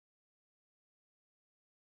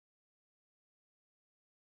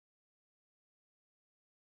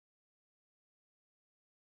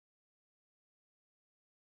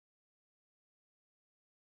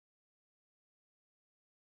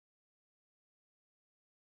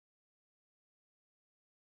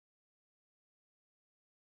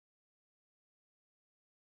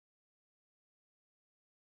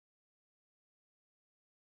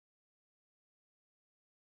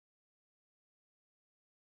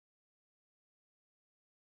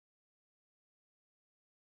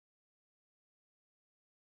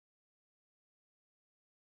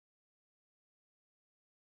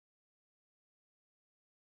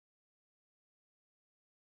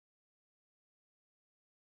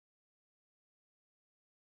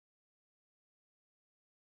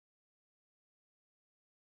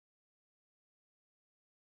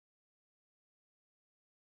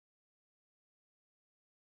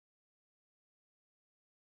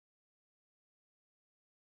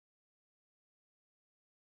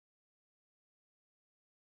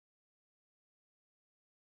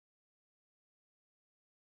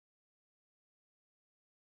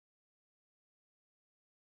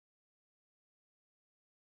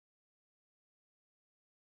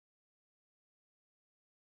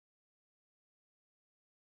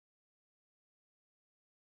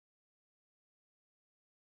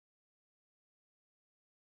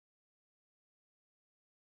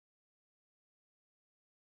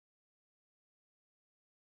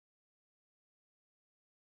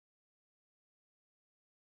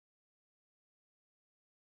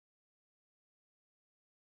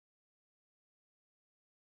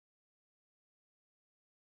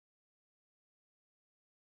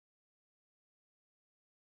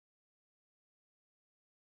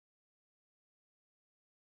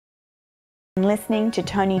and listening to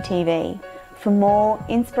Toni TV. For more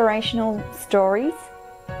inspirational stories,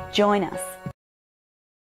 join us.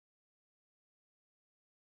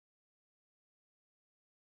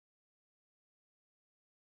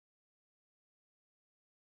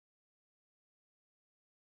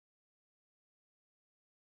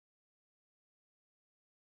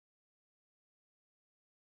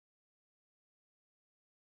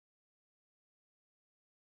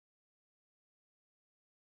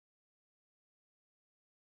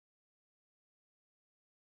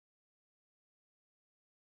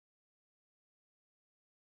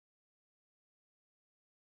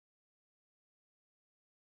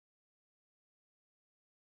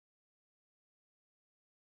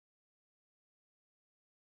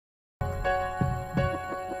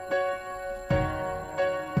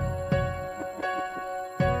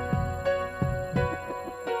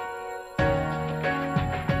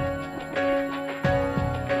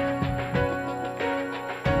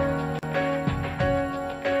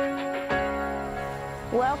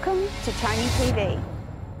 Welcome to Toni TV.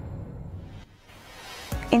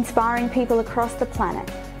 Inspiring people across the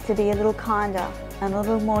planet to be a little kinder and a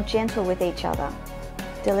little more gentle with each other.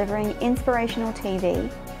 Delivering inspirational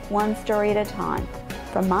TV, one story at a time,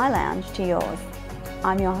 from my lounge to yours.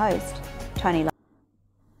 I'm your host, Toni.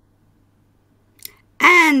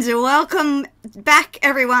 And welcome back,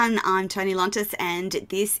 everyone. I'm Toni Lontis, and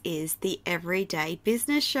this is the Everyday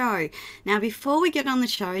Business Show. Now, before we get on the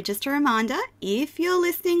show, just a reminder, if you're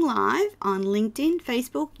listening live on LinkedIn,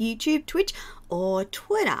 Facebook, YouTube, Twitch, or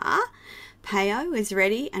Twitter, Payo is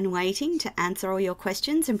ready and waiting to answer all your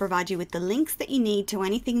questions and provide you with the links that you need to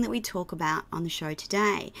anything that we talk about on the show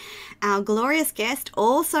today. Our glorious guest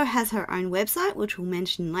also has her own website, which we'll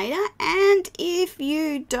mention later. And if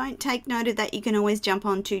you don't take note of that, you can always jump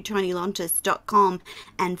on to tonilontis.com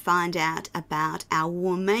and find out about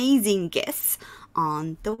our amazing guests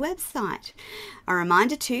on the website. A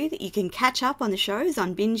reminder too that you can catch up on the shows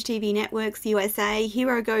on Binge TV Networks USA,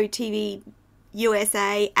 Hero Go TV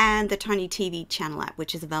USA, and the Toni TV channel app,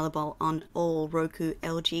 which is available on all Roku,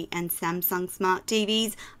 LG, and Samsung smart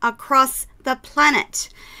TVs across the planet.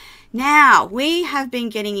 Now, we have been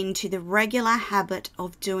getting into the regular habit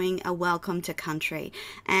of doing a welcome to country.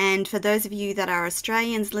 And for those of you that are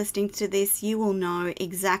Australians listening to this, you will know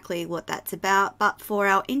exactly what that's about. But for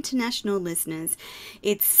our international listeners,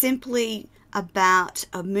 it's simply about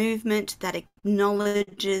a movement that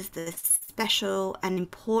acknowledges the special and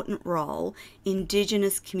important role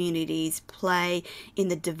Indigenous communities play in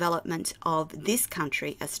the development of this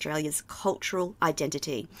country, Australia's cultural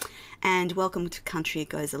identity. And welcome to country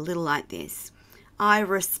goes a little like this. I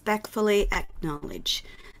respectfully acknowledge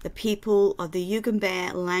the people of the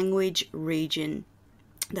Yugambeh language region,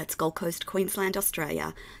 that's Gold Coast, Queensland,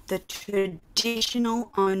 Australia, the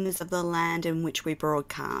traditional owners of the land in which we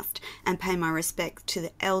broadcast, and pay my respects to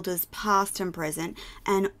the elders past and present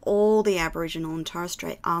and all the Aboriginal and Torres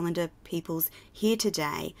Strait Islander peoples here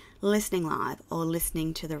today, listening live or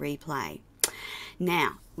listening to the replay.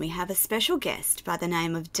 Now, we have a special guest by the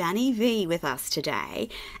name of Danni Vee with us today,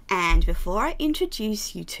 and before I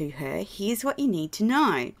introduce you to her, here's what you need to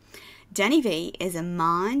know. Danni Vee is a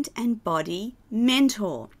mind and body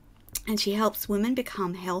mentor, and she helps women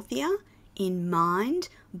become healthier in mind,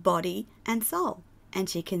 body, and soul, and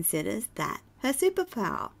she considers that her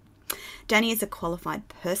superpower. Danni is a qualified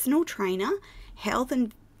personal trainer, health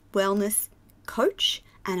and wellness coach,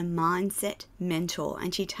 and a mindset mentor,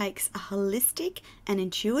 and she takes a holistic and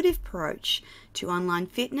intuitive approach to online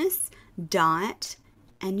fitness, diet,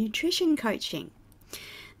 and nutrition coaching.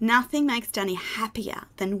 Nothing makes Danni happier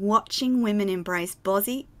than watching women embrace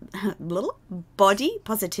body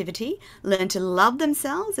positivity, learn to love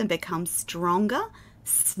themselves, and become stronger,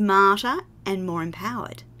 smarter, and more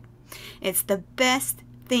empowered. It's the best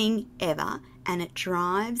thing ever, and it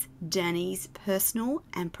drives Danni's personal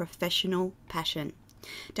and professional passion.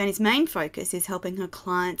 Danni's main focus is helping her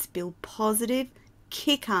clients build positive,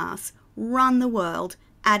 kick-ass, run the world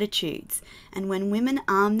attitudes. And when women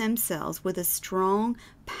arm themselves with a strong,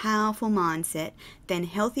 powerful mindset, then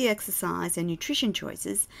healthy exercise and nutrition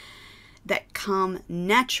choices that come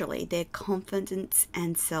naturally, their confidence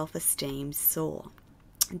and self-esteem soar.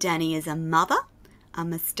 Danni is a mother, a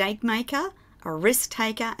mistake maker, a risk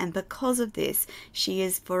taker, and because of this, she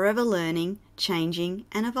is forever learning, changing,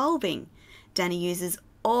 and evolving. Danni uses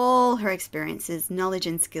all her experiences, knowledge,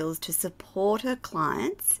 and skills to support her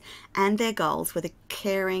clients and their goals with a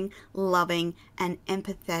caring, loving, and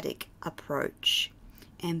empathetic approach.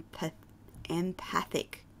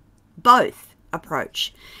 Empathic. Both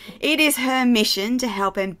approach. It is her mission to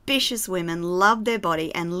help ambitious women love their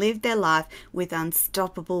body and live their life with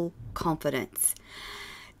unstoppable confidence.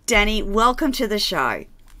 Danni, welcome to the show.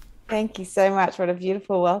 Thank you so much. What a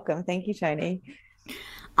beautiful welcome. Thank you, Toni.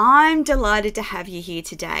 I'm delighted to have you here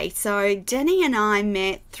today. So Danni and I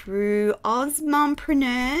met through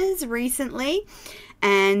Osmompreneurs recently.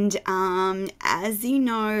 And as you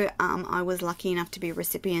know, I was lucky enough to be a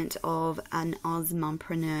recipient of an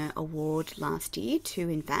Osmompreneur Award last year, two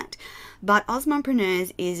in fact. But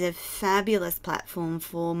Osmompreneurs is a fabulous platform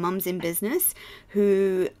for mums in business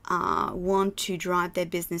who want to drive their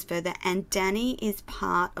business further. And Danni is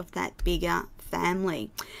part of that bigger family.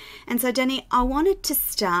 And so Danni, I wanted to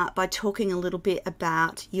start by talking a little bit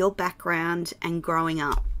about your background and growing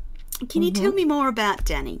up. Can you tell me more about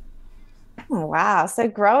Danni? Oh, wow. So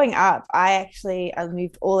growing up, I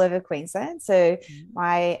moved all over Queensland. So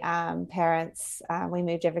my parents, we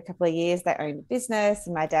moved every couple of years. They owned a business,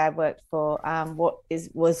 and my dad worked for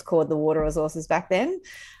was called the Water Resources back then.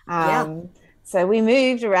 So we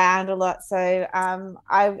moved around a lot. So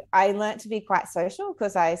I learned to be quite social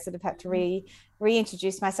because I sort of had to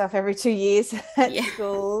reintroduce myself every 2 years at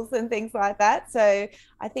schools and things like that. So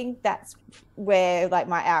I think that's where like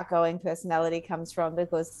my outgoing personality comes from,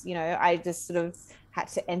 because, you know, I just sort of had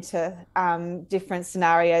to enter different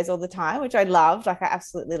scenarios all the time, which I loved. Like I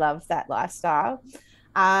absolutely loved that lifestyle.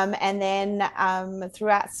 And then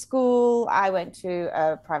throughout school, I went to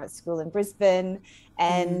a private school in Brisbane.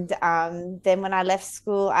 And then when I left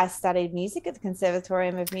school, I studied music at the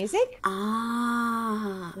Conservatorium of Music.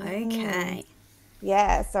 Ah, okay.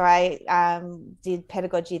 Yeah, so I did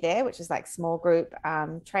pedagogy there, which is like small group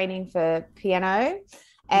training for piano.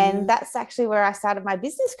 And that's actually where I started my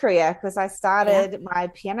business career, because I started my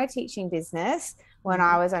piano teaching business when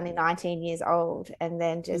I was only 19 years old, and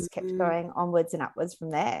then just kept going onwards and upwards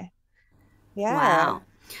from there. Yeah. Wow.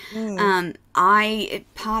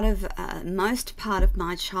 Most part of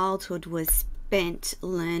my childhood was spent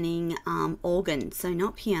learning organ, so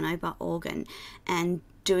not piano but organ, and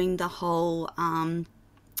doing the whole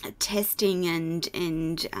testing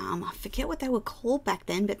and I forget what they were called back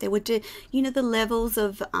then, but they would do, you know, the levels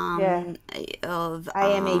of AMEB,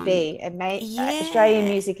 Australian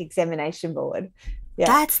Music Examination Board. Yeah.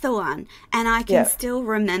 That's the one. And I can still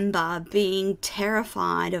remember being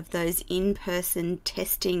terrified of those in-person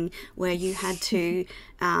testing where you had to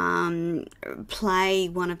play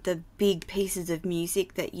one of the big pieces of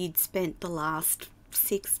music that you'd spent the last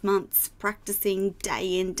 6 months practicing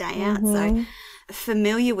day in, day out. So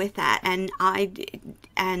familiar with that. And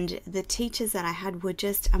the teachers that I had were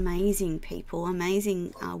just amazing people,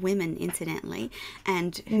 amazing women, incidentally,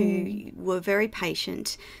 and who were very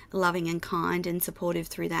patient, loving and kind and supportive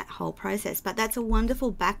through that whole process. But that's a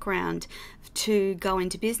wonderful background to go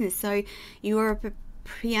into business. So you were a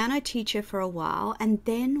piano teacher for a while, and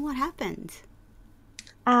then what happened?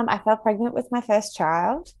 I fell pregnant with my first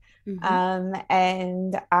child.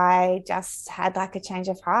 And I just had like a change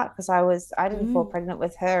of heart, because I didn't fall pregnant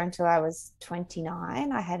with her until I was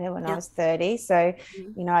 29. I had her when I was 30. So,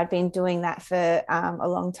 you know, I'd been doing that for a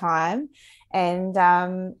long time. And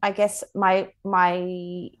I guess my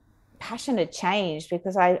passion had changed,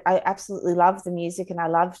 because I absolutely loved the music, and I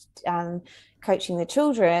loved coaching the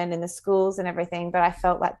children in the schools and everything, but I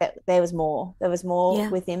felt like that there was more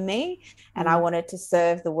within me, and I wanted to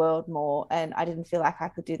serve the world more, and I didn't feel like I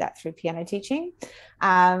could do that through piano teaching.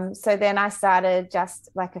 So then I started just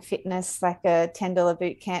like a fitness, like a $10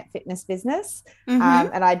 boot camp fitness business,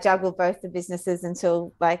 and I juggled both the businesses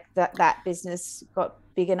until like that business got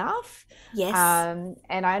big enough. And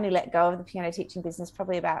I only let go of the piano teaching business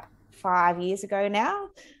probably about 5 years ago now.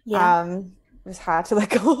 It was hard to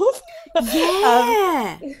let go of.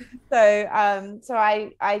 So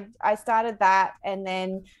I started that, and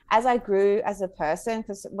then as I grew as a person,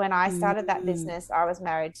 because when I started that business, I was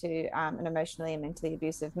married to an emotionally and mentally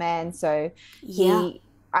abusive man. So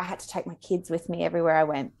I had to take my kids with me everywhere I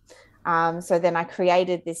went. So then I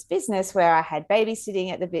created this business where I had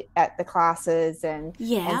babysitting at the classes, and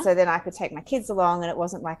so then I could take my kids along, and it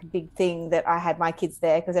wasn't like a big thing that I had my kids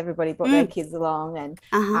there, because everybody brought their kids along, and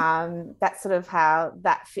that's sort of how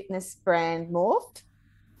that fitness brand morphed.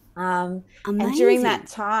 And during that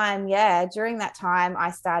time, I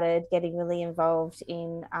started getting really involved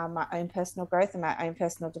in my own personal growth and my own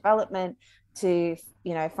personal development to,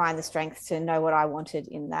 you know, find the strength to know what I wanted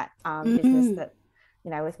in that business that, you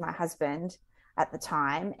know, with my husband at the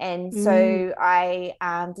time. And so I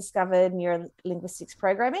discovered neuro-linguistics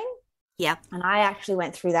programming. And I actually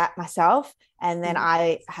went through that myself. And then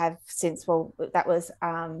I have since, that was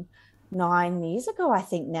 9 years ago, I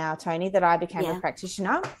think now, Toni, that I became a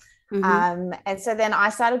practitioner. And so then I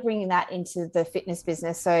started bringing that into the fitness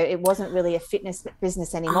business. So it wasn't really a fitness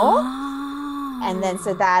business anymore. And then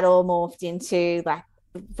so that all morphed into like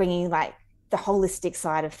bringing like the holistic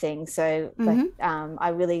side of things. So I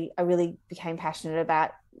really became passionate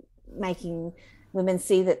about making women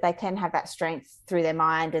see that they can have that strength through their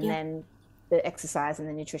mind, and then the exercise and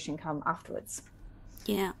the nutrition come afterwards.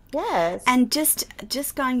 Yeah. Yes. And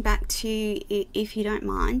just going back to, if you don't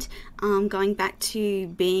mind, going back to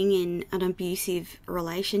being in an abusive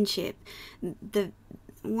relationship,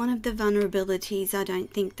 one of the vulnerabilities I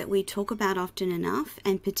don't think that we talk about often enough,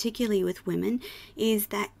 and particularly with women, is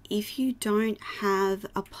that if you don't have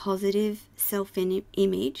a positive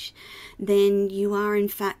self-image, then you are in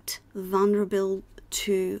fact vulnerable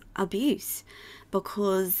to abuse,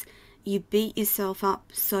 because you beat yourself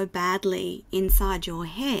up so badly inside your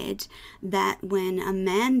head that when a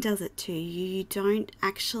man does it to you, you don't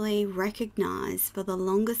actually recognize for the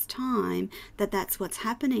longest time that that's what's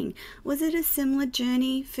happening. Was it a similar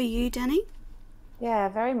journey for you, Danni? Yeah,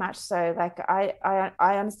 very much so. Like I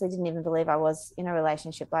honestly didn't even believe I was in a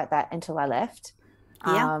relationship like that until I left.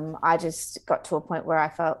 I just got to a point where I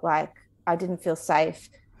felt like I didn't feel safe.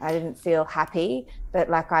 I didn't feel happy, but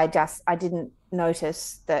like I didn't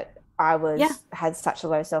notice that I had such a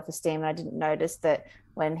low self-esteem, and I didn't notice that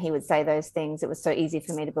when he would say those things, it was so easy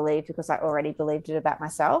for me to believe because I already believed it about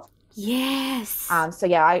myself. Yes. So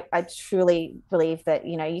yeah, I truly believe that,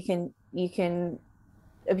 you know, you can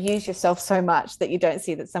abuse yourself so much that you don't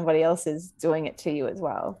see that somebody else is doing it to you as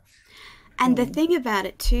well. And the thing about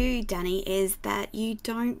it too, Danni, is that you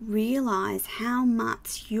don't realise how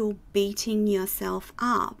much you're beating yourself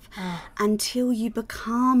up until you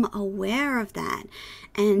become aware of that.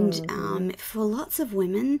 And for lots of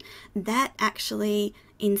women, that actually,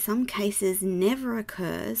 in some cases, never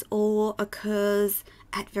occurs, or occurs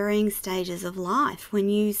at varying stages of life. When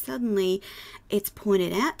you suddenly, it's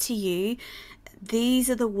pointed out to you, these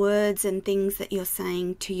are the words and things that you're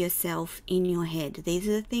saying to yourself in your head. These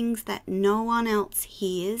are the things that no one else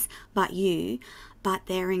hears but you, but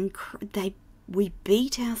we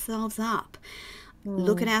beat ourselves up.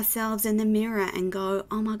 Look at ourselves in the mirror and go,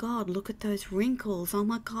 oh my God, look at those wrinkles. Oh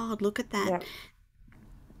my God, look at that.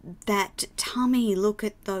 That tummy, look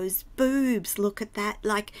at those boobs, look at that.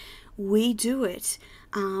 Like, we do it.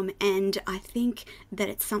 And I think that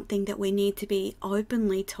it's something that we need to be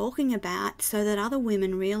openly talking about, so that other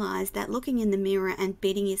women realize that looking in the mirror and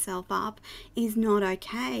beating yourself up is not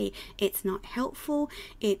okay. It's not helpful.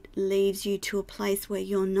 It leaves you to a place where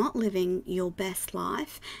you're not living your best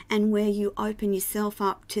life, and where you open yourself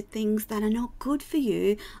up to things that are not good for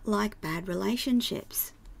you, like bad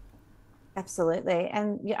relationships. Absolutely.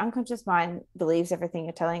 And your unconscious mind believes everything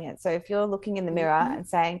you're telling it. So if you're looking in the mirror and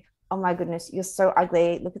saying, oh my goodness, you're so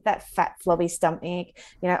ugly, look at that fat flobby stomach,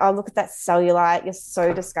 you know, oh, look at that cellulite, you're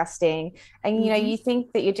so disgusting. And, you know, you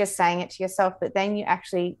think that you're just saying it to yourself, but then you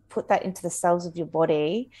actually put that into the cells of your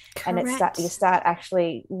body. Correct. And you start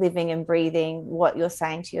actually living and breathing what you're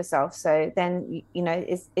saying to yourself. So then, you know,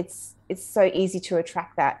 it's so easy to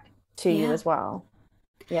attract that to you as well.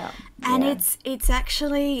 Yeah. And it's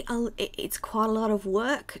actually it's quite a lot of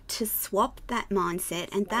work to swap that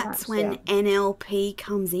mindset, and that's when NLP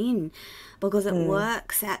comes in, because it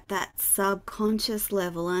works at that subconscious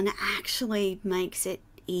level and actually makes it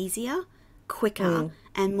easier, quicker,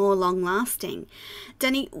 and more long lasting.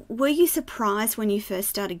 Danni, were you surprised when you first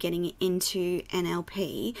started getting into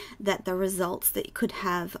NLP that the results that you could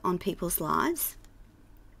have on people's lives?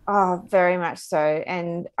 Oh, very much so.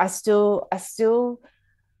 And I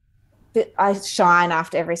shine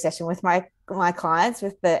after every session with my clients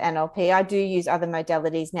with the NLP. I do use other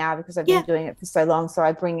modalities now because I've been doing it for so long. So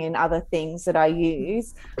I bring in other things that I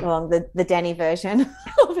use along the Danni version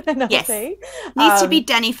of NLP. Yes. Needs to be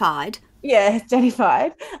Dannified. Yeah,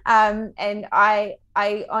 Dannified. And I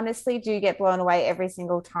honestly do get blown away every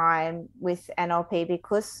single time with NLP,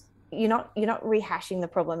 because you're not rehashing the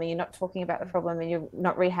problem, and you're not talking about the problem, and you're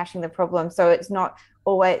not rehashing the problem. So it's not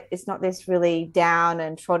this really down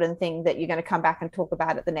and trodden thing that you're going to come back and talk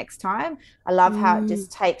about it the next time. I love how it just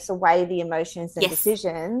takes away the emotions and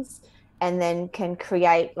decisions, and then can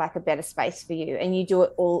create like a better space for you. And you do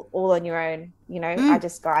it all on your own. You know, I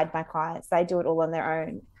just guide my clients. They do it all on their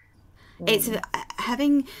own. It's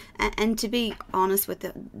having, and to be honest with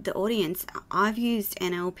the audience, I've used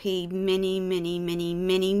NLP many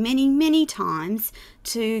times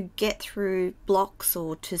to get through blocks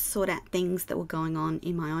or to sort out things that were going on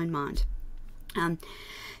in my own mind.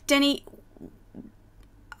 Danni,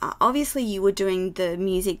 obviously you were doing the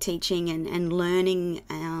music teaching and learning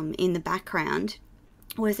in the background.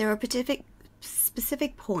 Was there a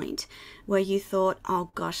specific point where you thought,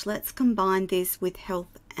 oh gosh, let's combine this with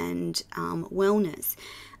health and wellness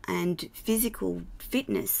and physical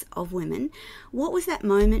fitness of women? What was that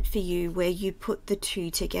moment for you where you put the two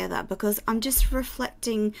together? Because I'm just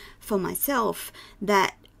reflecting for myself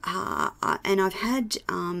that and I've had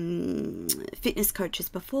fitness coaches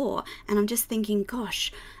before, and I'm just thinking,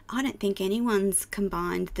 gosh, I don't think anyone's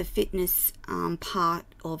combined the fitness part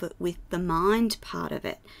of it with the mind part of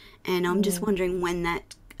it. And I'm just wondering when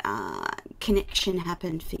that connection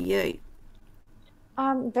happened for you.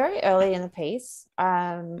 Very early in the piece,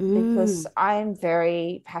 because I'm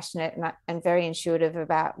very passionate and very intuitive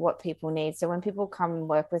about what people need. So when people come and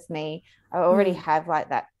work with me, I already have like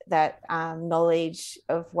that knowledge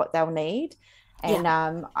of what they'll need. And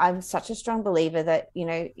I'm such a strong believer that, you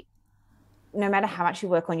know, no matter how much you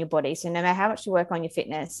work on your body, so no matter how much you work on your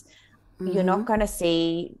fitness, you're not going to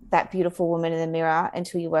see that beautiful woman in the mirror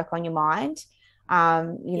until you work on your mind.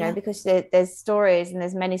 You know, because there's stories, and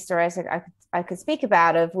there's many stories I could speak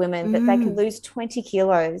about of women that they can lose 20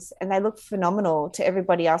 kilos and they look phenomenal to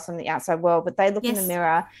everybody else on the outside world, but they look in the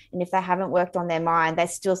mirror, and if they haven't worked on their mind, they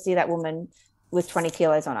still see that woman with 20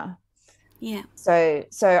 kilos on her. Yeah. So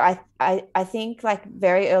I think like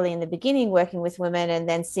very early in the beginning, working with women and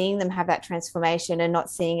then seeing them have that transformation and not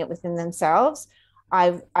seeing it within themselves,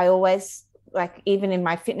 I always, like, even in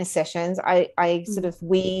my fitness sessions, I sort of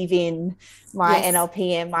weave in my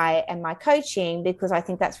NLP and my coaching, because I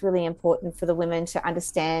think that's really important for the women to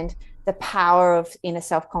understand the power of inner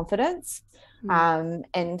self-confidence.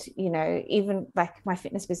 And, you know, even like my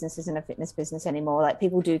fitness business isn't a fitness business anymore. Like,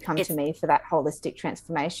 people do come to me for that holistic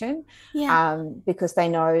transformation, because they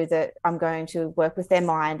know that I'm going to work with their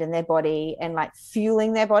mind and their body, and like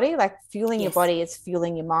fueling their body, like fueling your body is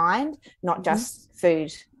fueling your mind, not just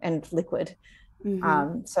food and liquid.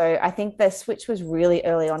 So I think the switch was really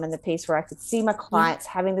early on in the piece, where I could see my clients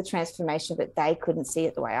having the transformation, but they couldn't see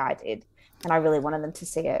it the way I did. And I really wanted them to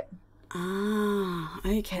see it.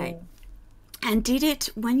 Okay. And did it,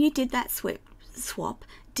 when you did that swap,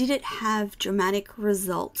 did it have dramatic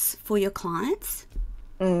results for your clients?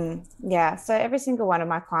 Yeah. So every single one of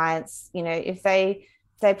my clients, you know, if they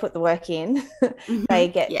put the work in, they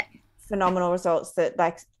get phenomenal results that,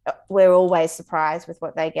 like, we're always surprised with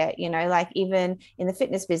what they get, you know, like even in the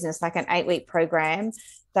fitness business, like an 8-week program,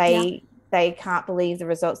 they can't believe the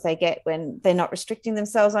results they get when they're not restricting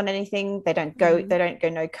themselves on anything. They don't go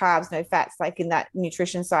no carbs, no fats, like in that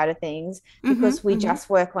nutrition side of things, because we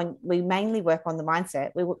mainly work on the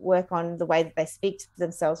mindset. We work on the way that they speak to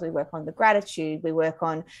themselves. We work on the gratitude. We work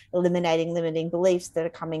on eliminating limiting beliefs that are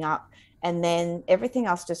coming up, and then everything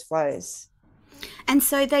else just flows. And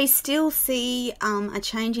so they still see a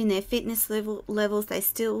change in their fitness levels. They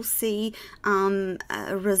still see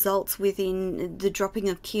results within the dropping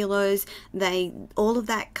of kilos. All of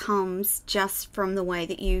that comes just from the way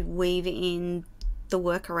that you weave in the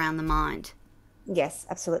work around the mind. Yes,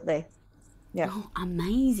 absolutely. Yeah. Oh,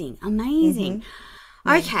 amazing.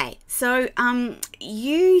 Okay, so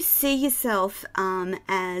you see yourself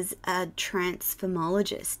as a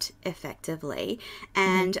transformologist, effectively,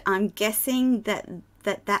 and I'm guessing that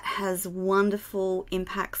has wonderful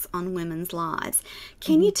impacts on women's lives.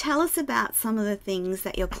 Can you tell us about some of the things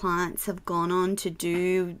that your clients have gone on to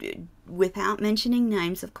do, without mentioning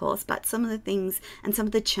names, of course, but some of the things and some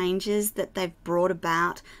of the changes that they've brought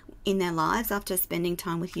about in their lives after spending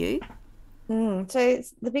time with you? So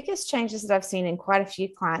the biggest changes that I've seen in quite a few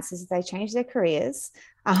clients is they change their careers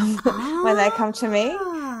when they come to me.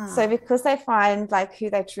 So because they find like who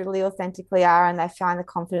they truly authentically are, and they find the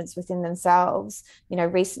confidence within themselves. You know,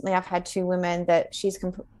 recently I've had 2 women that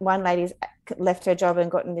one lady's left her job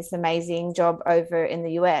and gotten this amazing job over in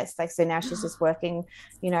the US. Like, so now she's just working,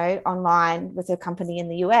 you know, online with a company in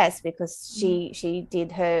the US, because she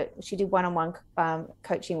did one-on-one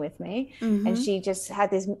coaching with me, and she just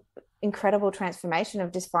had this incredible transformation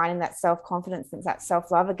of just finding that self-confidence and that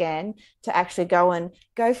self-love again, to actually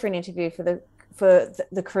go for an interview for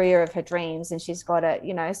the career of her dreams. And she's got it,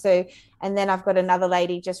 you know. So, and then I've got another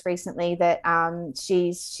lady just recently that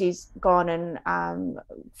she's gone and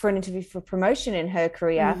for an interview for promotion in her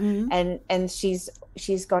career, and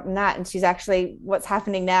she's gotten that, and she's actually, what's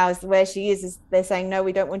happening now is where she is they're saying, no,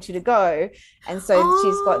 we don't want you to go. And so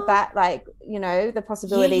she's got that, like, you know, the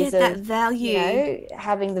possibilities of that value, you know,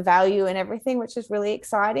 having the value and everything, which is really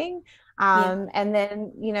exciting. And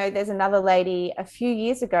then, you know, there's another lady a few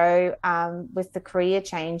years ago with the career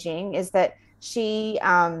changing, is that she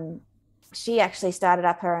actually started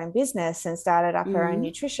up her own business and started up her own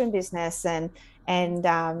nutrition business, and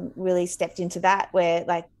really stepped into that, where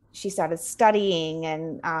like she started studying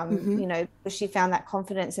and you know, she found that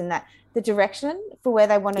confidence and the direction for where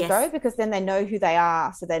they want to Yes. go, because then they know who they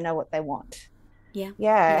are, so they know what they want. Yeah.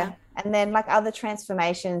 Yeah. And then like other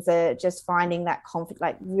transformations are just finding that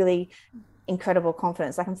like really incredible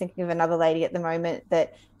confidence. Like I'm thinking of another lady at the moment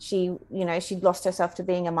that she lost herself to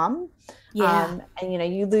being a mum. Yeah.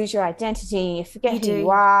 And you lose your identity, you forget who do. you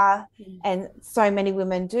are. And so many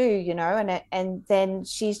women do, and then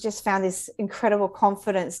she's just found this incredible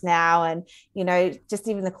confidence now, and just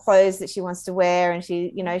even the clothes that she wants to wear, and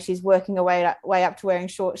she's working her way up to wearing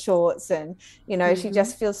short shorts, and she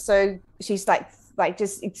just feels so, she's like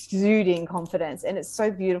just exuding confidence, and it's so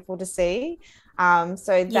beautiful to see.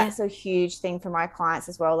 So that's a huge thing for my clients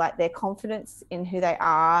as well, like their confidence in who they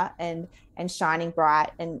are, and shining bright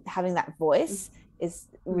and having that voice is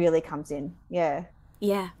really comes in. Yeah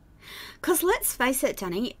Because let's face it,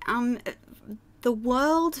 Danni, the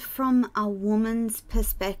world from a woman's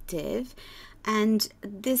perspective, and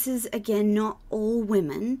this is again not all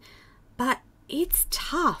women, but it's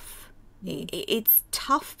tough. It's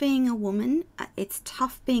tough being a woman. It's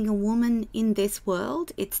tough being a woman in this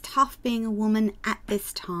world. It's tough being a woman at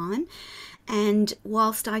this time. And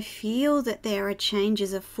whilst I feel that there are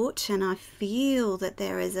changes afoot, and I feel that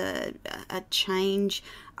there is a change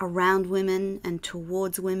around women and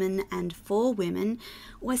towards women and for women,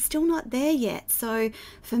 we're still not there yet. So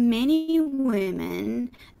for many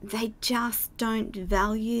women, they just don't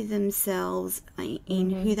value themselves in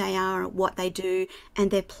who they are, what they do, and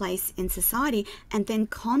their place in society. And then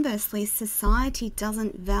conversely, society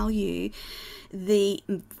doesn't value the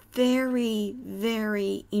very,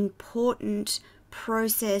 very important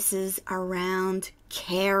processes around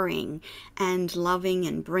caring and loving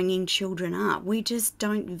and bringing children up. We just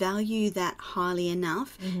don't value that highly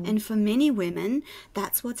enough. And for many women,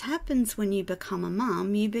 that's what happens when you become a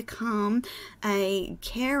mum. You become a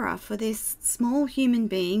carer for this small human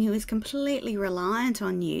being who is completely reliant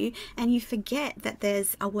on you, and you forget that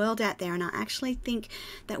there's a world out there. And I actually think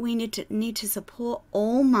that we need to support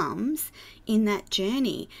all mums in that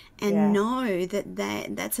journey, and know that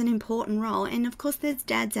that's an important role. And of course there's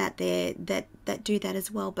dads out there that do that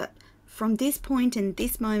as well, but from this point and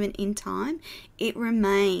this moment in time, it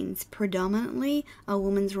remains predominantly a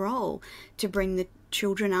woman's role to bring the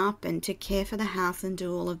children up and to care for the house and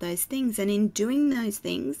do all of those things. And in doing those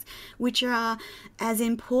things, which are as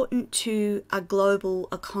important to a global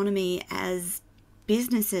economy as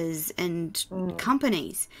businesses and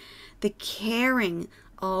companies, the caring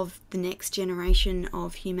of the next generation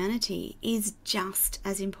of humanity is just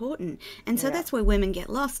as important. And so that's where women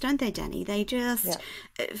get lost, don't they, Danni? They just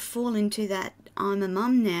fall into that, I'm a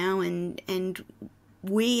mum now, and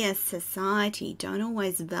we as society don't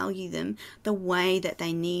always value them the way that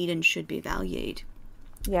they need and should be valued.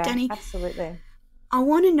 Danni, absolutely. I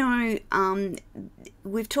want to know,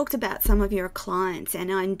 we've talked about some of your clients, and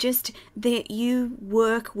I'm just that you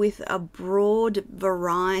work with a broad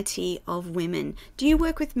variety of women. Do you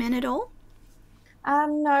work with men at all?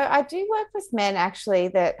 No, I do work with men actually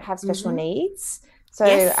that have special needs. So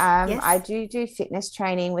I do fitness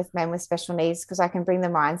training with men with special needs, because I can bring the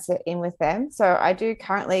mindset in with them. So I do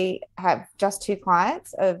currently have just 2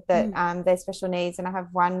 clients of that their special needs, and I have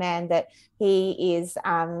one man that he is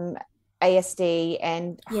ASD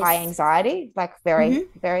and high anxiety, like very,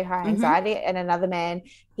 very high anxiety. And another man,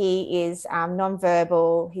 he is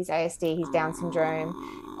non-verbal, he's ASD, he's Down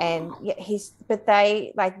syndrome. And but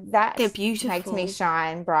they like that. They're beautiful. Makes me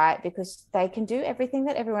shine bright, because they can do everything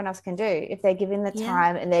that everyone else can do if they're given the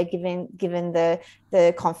time and they're given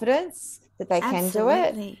the confidence that they can do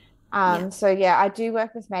it. So I do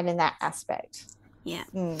work with men in that aspect.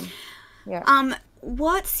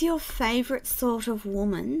 What's your favorite sort of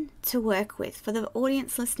woman to work with? For the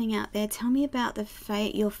audience listening out there, tell me about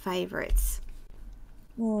your favorites.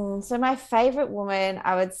 So my favorite woman,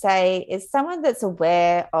 I would say, is someone that's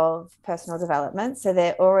aware of personal development. So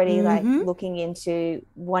they're already like looking into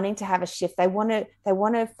wanting to have a shift. They want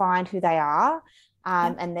to find who they are,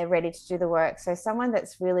 and they're ready to do the work. So someone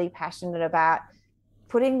that's really passionate about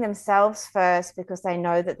putting themselves first, because they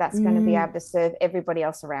know that that's going to be able to serve everybody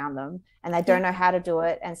else around them, and they don't know how to do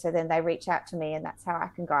it. And so then they reach out to me, and that's how I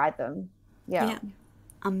can guide them.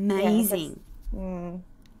 Amazing.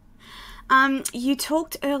 You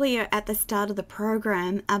talked earlier at the start of the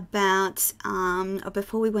program about,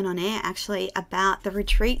 before we went on air actually, about the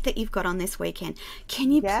retreat that you've got on this weekend.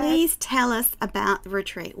 Can you please tell us about the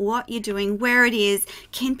retreat, what you're doing, where it is?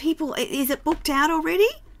 Is it booked out already?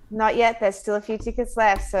 Not yet. There's still a few tickets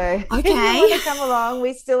left. So if you Okay. want to come along,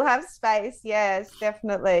 we still have space. Yes,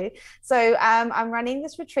 definitely. So I'm running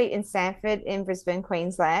this retreat in Sanford in Brisbane,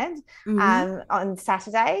 Queensland, Hmm. on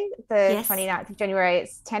Saturday, the Yes. 29th of January.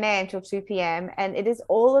 It's 10 a.m. till 2 p.m. And it is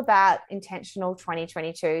all about intentional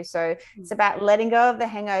 2022. So it's about letting go of the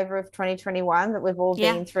hangover of 2021 that we've all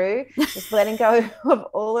Yeah. been through, just letting go of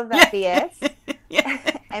all of that Yeah. BS Yeah.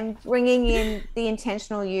 and bringing in the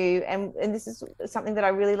intentional you. And this is something that I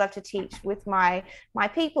really love to teach with my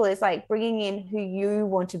people, is like bringing in who you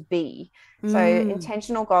want to be. So Mm.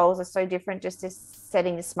 intentional goals are so different just as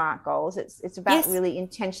setting the smart goals. It's about Yes. really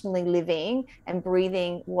intentionally living and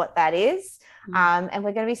breathing what that is. Mm. And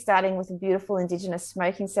we're going to be starting with a beautiful Indigenous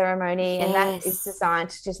smoking ceremony, and that is Yes. designed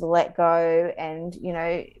to just let go and,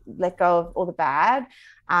 let go of all the bad.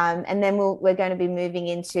 And then we're going to be moving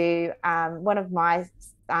into one of my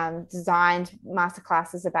designed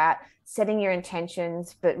masterclasses about setting your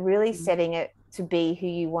intentions, but really Mm. setting it to be who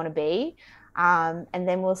you want to be. And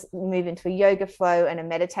then we'll move into a yoga flow and a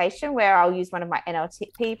meditation where I'll use one of my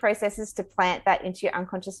NLP processes to plant that into your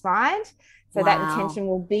unconscious mind. So that Wow. intention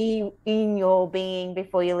will be in your being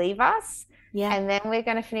before you leave us. Yeah. And then we're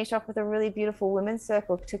going to finish off with a really beautiful women's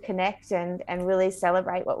circle to connect and really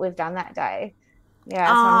celebrate what we've done that day.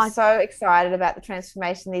 Yeah, so I'm Oh, so excited about the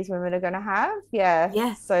transformation these women are going to have. Yeah,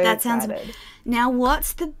 yeah. so That sounds. excited. Now,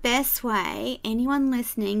 what's the best way anyone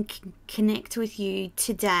listening can connect with you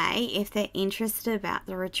today if they're interested about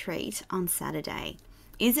the retreat on Saturday?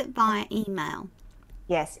 Is it via email?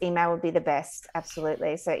 Yes, email would be the best.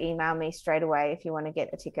 Absolutely. So email me straight away if you want to get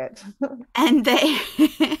a ticket. And they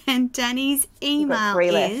and Danny's We've got email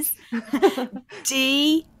three left. is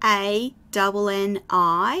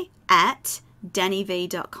DANNI at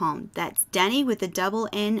dannivee.com. That's Danny with a double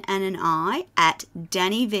N and an I at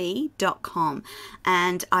dannivee.com.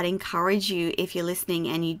 And I'd encourage you, if you're listening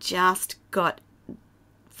and you just got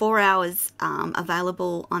 4 hours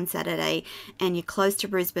available on Saturday and you're close to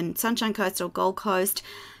Brisbane, Sunshine Coast or Gold Coast,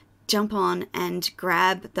 jump on and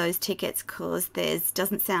grab those tickets because there's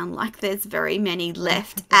doesn't sound like there's very many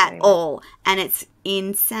left at all, and it's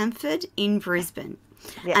in Sanford in Brisbane.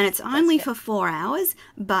 And it's Yes, that's only good. for 4 hours,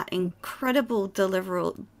 but incredible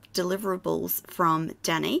deliverables from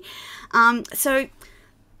Danny. So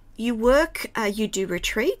you do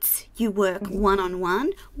retreats, you work Mhm.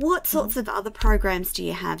 one-on-one. What Mhm. sorts of other programs do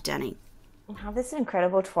you have, Danny? Now, this is an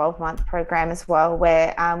incredible 12-month program as well,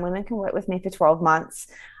 where women can work with me for 12 months.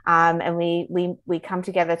 And we come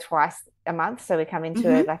together twice a month. So we come into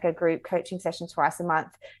Mm-hmm. like a group coaching session twice a month.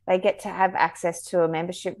 They get to have access to a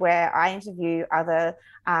membership where I interview other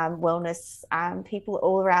wellness people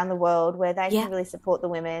all around the world, where they Yeah, can really support the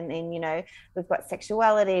women in, we've got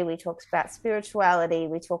sexuality, we talk about spirituality,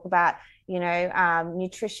 we talk about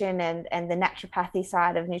nutrition and the naturopathy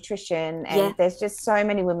side of nutrition. yeah. And there's just so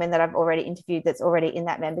many women that I've already interviewed that's already in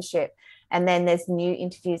that membership. And then there's new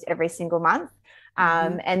interviews every single month.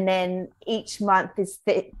 Mm-hmm. And then each month is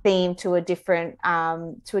themed to a different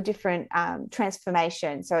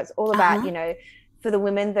transformation. So it's all about, Uh-huh. for the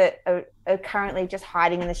women that are currently just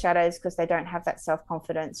hiding in the shadows because they don't have that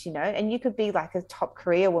self-confidence, and you could be like a top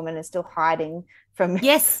career woman and still hiding from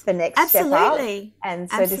Yes, the next step up. absolutely. And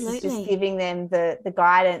so this is just Absolutely. giving them the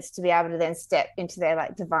guidance to be able to then step into their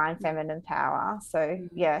like divine feminine power. So Mhm.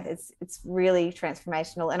 yeah, it's really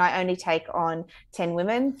transformational. And I only take on 10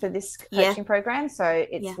 women for this Yeah, coaching program, so yeah.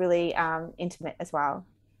 it's really intimate as well.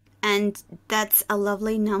 And that's a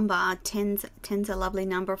lovely number. Ten's a lovely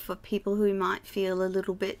number for people who might feel a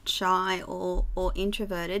little bit shy or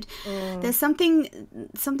introverted. Mm, There's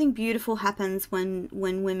something beautiful happens when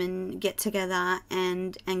women get together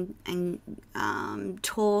and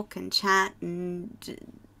talk and chat and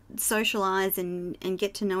socialize and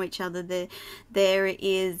get to know each other. There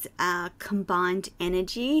is a combined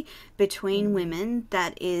energy between mm, women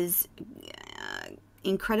that is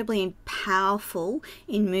incredibly powerful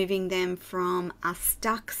in moving them from a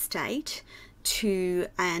stuck state to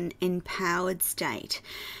an empowered state.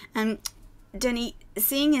 And Denny,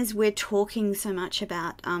 seeing as we're talking so much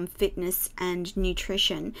about fitness and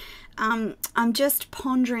nutrition, I'm just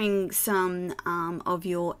pondering some of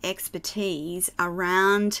your expertise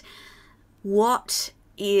around what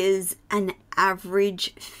is an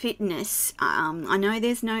average fitness. I know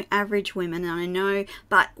there's no average women, and I know,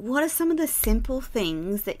 but what are some of the simple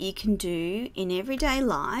things that you can do in everyday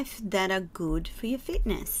life that are good for your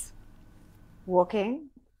fitness? walking.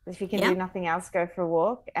 If you can Yeah. do nothing else, go for a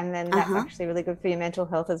walk, and then Uh that's huh. actually really good for your mental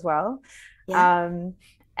health as well. Yeah. Um,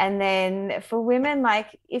 And then for women,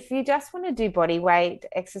 like if you just want to do body weight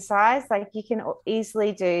exercise, like you can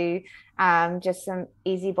easily do just some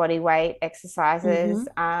easy body weight exercises.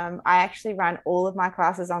 I actually run all of my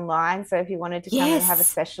classes online. So if you wanted to come and have a Yes.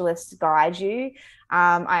 specialist guide you,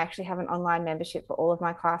 I actually have an online membership for all of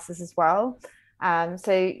my classes as well.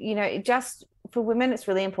 So, you know, just for women, it's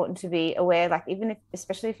really important to be aware, like even if,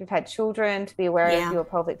 especially if you've had children, to be aware of Yeah. your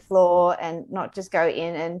pelvic floor and not just go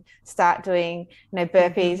in and start doing, you know,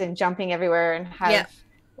 burpees and jumping everywhere and have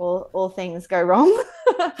all things go wrong.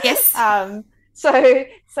 Yes.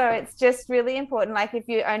 So it's just really important. Like if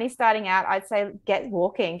you're only starting out, I'd say get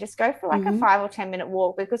walking. Just go for like a 5 or 10 minute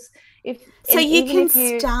walk, because So you even can if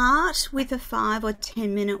you start with a 5 or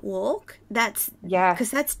 10 minute walk. Because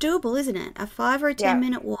that's doable, isn't it? A 5 or 10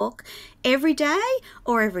 minute walk every day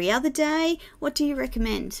or every other day. What do you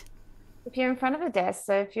recommend? if you're in front of a desk,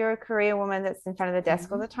 so if you're a career woman that's in front of the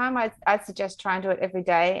desk all the time, I'd suggest try and do it every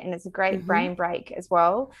day. And it's a great brain break as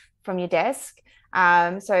well from your desk.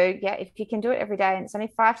 So yeah, if you can do it every day, and it's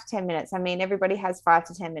only 5 to 10 minutes. I mean, everybody has 5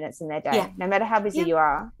 to 10 minutes in their day. Yeah. No matter how busy Yeah. you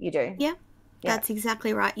are, you do. Yeah. Yeah. That's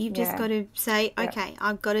exactly right. You've just Yeah. got to say, okay,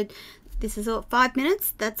 I've got to, this is all 5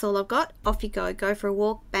 minutes. That's all I've got. Off you go. Go for a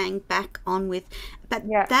walk, bang, back on with. But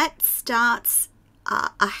that starts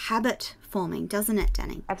a habit forming, doesn't it,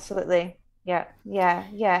 Danni? Absolutely. Yeah.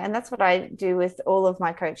 And that's what I do with all of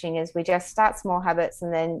my coaching is we just start small habits,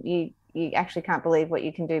 and then you actually can't believe what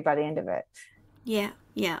you can do by the end of it. Yeah.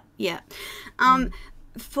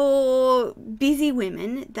 For busy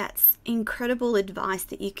women, that's incredible advice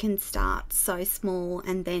that you can start so small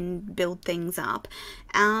and then build things up.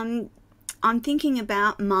 I'm thinking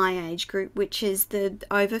about my age group, which is the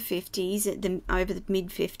over 50s, over the mid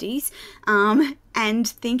 50s, and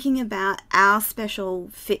thinking about our special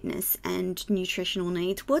fitness and nutritional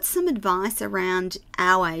needs. What's some advice around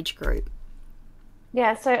our age group?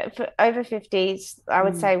 Yeah, so for over 50s, I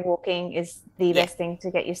would say walking is the best thing to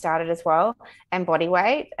get you started as well, and body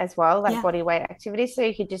weight as well, like body weight activities. So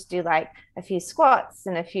you could just do like a few squats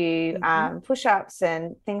and a few push-ups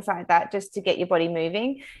and things like that, just to get your body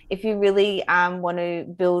moving. If you really want to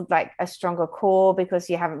build like a stronger core because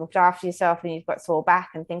you haven't looked after yourself and you've got sore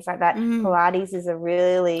back and things like that, Pilates is a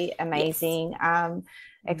really amazing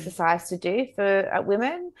exercise to do for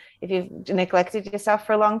women if you've neglected yourself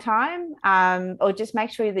for a long time, or just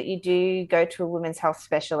make sure that you do go to a women's health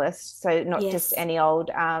specialist, so not just any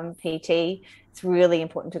old PT. It's really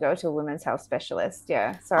important to go to a women's health specialist.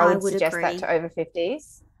 So I would suggest agree. that to over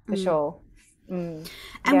 50s for sure. And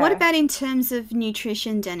what about in terms of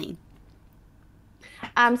nutrition, Danni?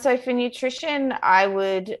 So for nutrition, I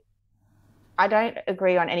don't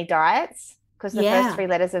agree on any diets, because the first 3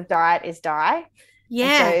 letters of diet is die.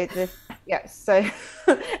 Yeah. So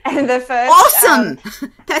and the first awesome.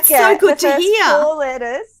 That's so good to hear.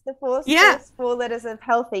 The first 4 letters of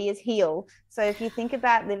healthy is heal. So if you think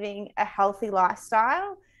about living a healthy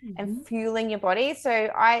lifestyle and fueling your body, so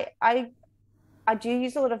I do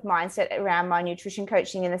use a lot of mindset around my nutrition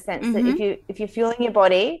coaching, in the sense that if you're fueling your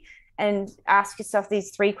body, and ask yourself these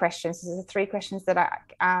 3 questions. These are the 3 questions that I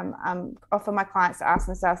offer my clients to ask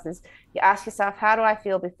themselves. Is you ask yourself, how do I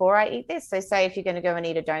feel before I eat this? So say if you're going to go and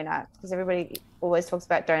eat a donut, because everybody always talks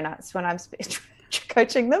about donuts when I'm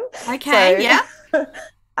coaching them. Okay,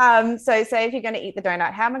 So say if you're going to eat the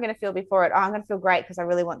donut, how am I going to feel before it? Oh, I'm going to feel great because I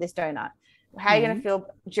really want this donut. How are you going to feel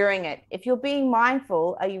during it? If you're being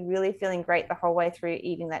mindful, are you really feeling great the whole way through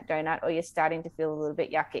eating that donut, or you're starting to feel a little bit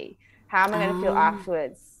yucky? How am I going to feel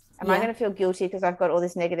afterwards? Am I going to feel guilty because I've got all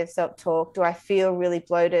this negative self-talk? Do I feel really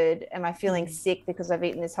bloated? Am I feeling sick because I've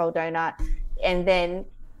eaten this whole donut? And then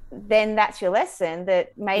that's your lesson,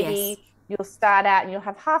 that maybe you'll start out and you'll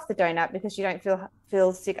have half the donut because you don't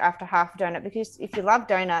feel sick after half a donut. Because if you love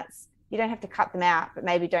donuts, you don't have to cut them out, but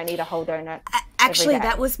maybe don't eat a whole donut. Actually,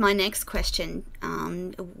 that was my next question,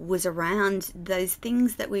 was around those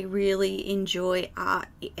things that we really enjoy,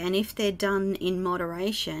 and if they're done in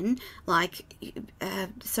moderation, like,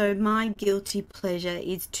 so my guilty pleasure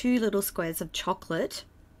is 2 little squares of chocolate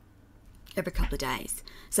every couple of days.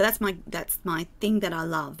 So that's my thing that I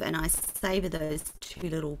love, and I savor those 2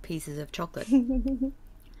 little pieces of chocolate. In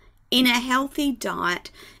a healthy diet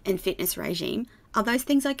and fitness regime, are those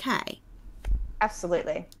things okay?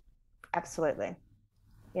 Absolutely.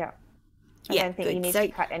 Yeah. I don't think you need to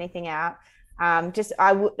cut anything out.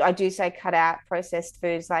 I do say cut out processed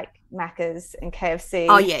foods like Macca's and KFC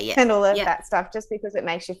and all of that stuff, just because it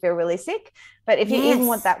makes you feel really sick. But if you even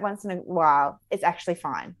want that once in a while, it's actually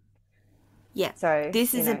fine. Yeah. So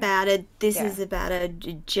this is about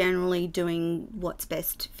generally doing what's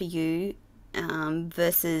best for you,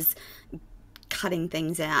 versus cutting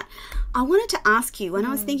things out. I wanted to ask you, when I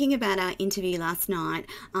was thinking about our interview last night,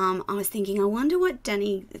 I was thinking, I wonder what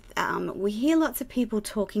Danni, we hear lots of people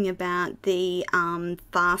talking about the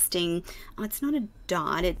fasting. Oh, it's not a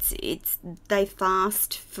diet, it's they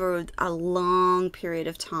fast for a long period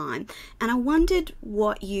of time. And I wondered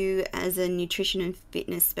what you, as a nutrition and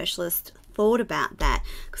fitness specialist, thought about that,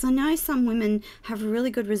 because I know some women have really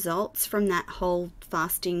good results from that whole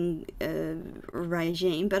fasting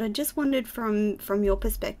regime, but I just wondered from your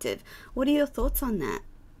perspective, what are your thoughts on that?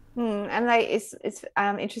 And it's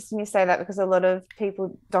interesting you say that, because a lot of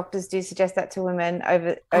doctors do suggest that to women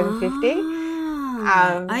over 50.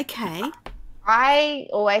 Okay. I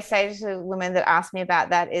always say to women that ask me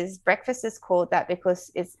about that is breakfast is called that because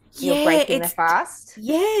you're Yeah, breaking the fast.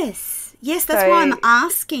 Yes, that's So why I'm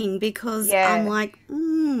asking, because I'm yeah, like,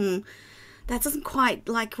 that doesn't quite,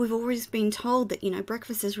 like, we've always been told that,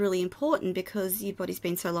 breakfast is really important because your body's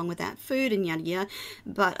been so long without food and yada yada.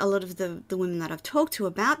 But a lot of the women that I've talked to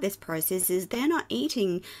about this process is they're not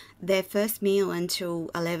eating their first meal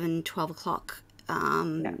until 11, 12 o'clock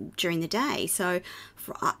during the day. So,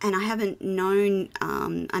 and I haven't known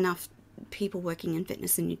enough people working in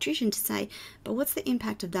fitness and nutrition to say, but what's the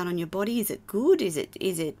impact of that on your body? Is it good? Is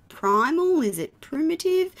it primal? Is it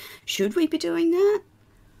primitive? Should we be doing that?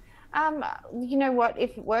 you know what?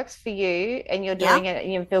 If it works for you and you're Yeah. doing it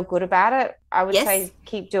and you feel good about it, I would Yes. say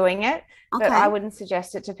keep doing it. But I Okay. wouldn't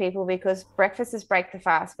suggest it to people, because breakfast is break the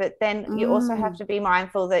fast. But then you also have Mm. to be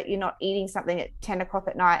mindful that you're not eating something at 10 o'clock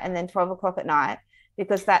at night and then 12 o'clock at night,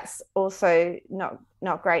 because that's also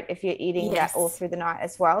not great if you're eating that all Yes. through the night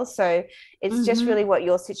as well. So it's just Mm-hmm. really what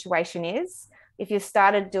your situation is. If you've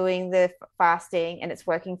started doing the fasting and it's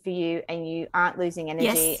working for you and you aren't losing energy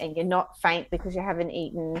Yes. and you're not faint because you haven't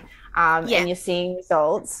eaten, Yeah. and you're seeing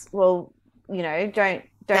results, well, don't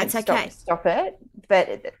That's okay. stop it.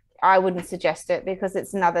 But I wouldn't suggest it, because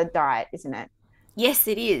it's another diet, isn't it? Yes,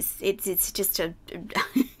 it is. It's just a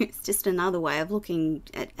it's just another way of looking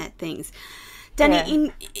at things.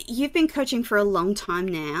 Danni, Yeah. you've been coaching for a long time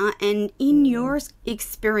now, and in your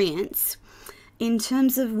experience, in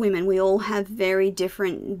terms of women, we all have very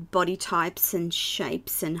different body types and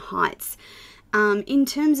shapes and heights. In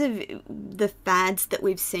terms of the fads that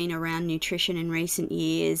we've seen around nutrition in recent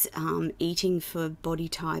years, eating for body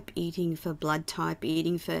type, eating for blood type,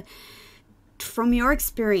 from your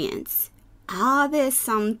experience, are there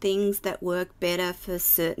some things that work better for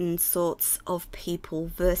certain sorts of people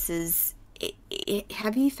versus,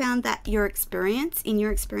 have you found that in your experience?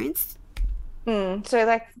 So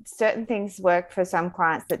like certain things work for some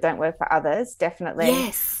clients that don't work for others, definitely.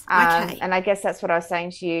 Yes. Okay. And I guess that's what I was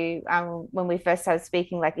saying to you when we first started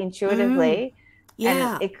speaking, like Mm. intuitively, and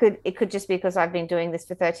Yeah. it could just be because I've been doing this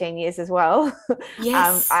for 13 years as well.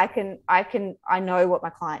 Yes. I know what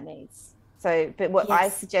my client needs. So, but what I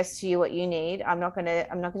Yes. suggest to you, what you need, I'm not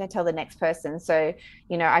gonna tell the next person. So,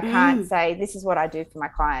 I can't Mm. say this is what I do for my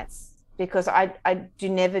clients, because I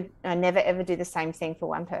never ever do the same thing for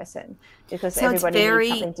one person, because So it's everybody needs very,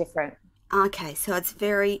 something different. okay, so it's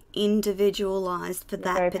very individualized for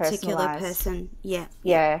that Very particular personalized. person. Yeah,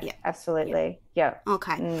 yeah, Yeah, yeah, yeah. absolutely. Yeah.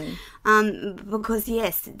 Okay. Mm. Because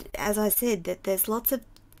yes, as I said, that there's lots of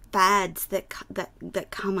fads that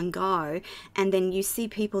come and go, and then you see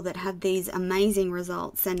people that have these amazing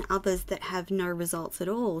results and others that have no results at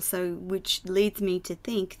all. So, which leads me to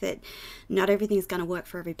think that not everything's going to work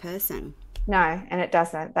for every person. No, and it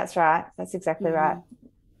doesn't. That's right. That's exactly right.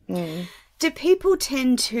 Mm. Do people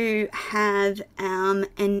tend to have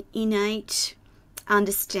an innate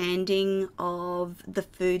understanding of the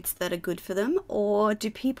foods that are good for them, or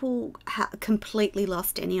do people completely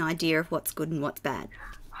lost any idea of what's good and what's bad?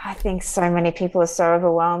 I think so many people are so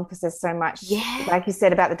overwhelmed, because there's so much, Yeah. like you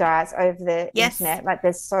said about the diets over the Yes. internet, like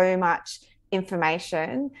there's so much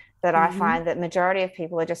information that I Mm-hmm. find that majority of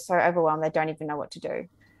people are just so overwhelmed they don't even know what to do.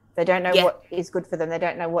 They don't know Yeah. what is good for them. They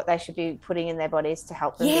don't know what they should be putting in their bodies to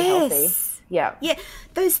help them be healthy. Yes. Yeah. Yeah,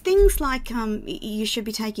 those things like you should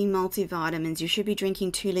be taking multivitamins, you should be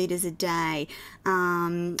drinking 2 liters a day,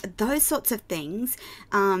 those sorts of things,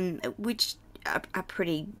 which are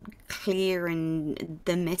pretty clear in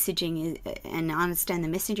the messaging and I understand the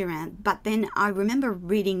message around. But then I remember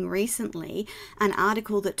reading recently an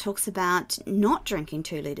article that talks about not drinking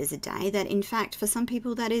 2 liters a day, that in fact for some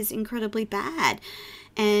people that is incredibly bad.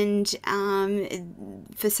 And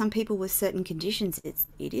for some people with certain conditions,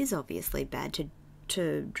 it is obviously bad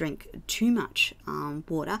to drink too much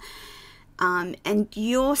water. And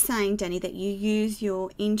you're saying, Danny, that you use your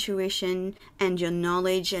intuition and your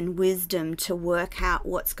knowledge and wisdom to work out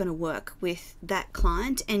what's going to work with that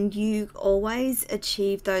client, and you always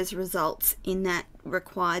achieve those results in that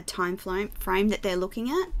required time frame that they're looking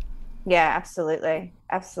at? Yeah, absolutely.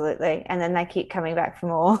 Absolutely. And then they keep coming back for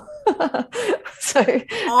more. So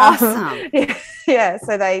Awesome. yeah,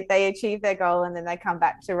 so they achieve their goal and then they come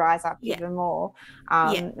back to rise up even more.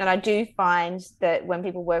 Yeah. And I do find that when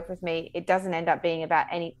people work with me, it doesn't end up being about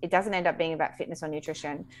fitness or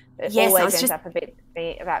nutrition. It always ends up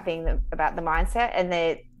about the mindset, and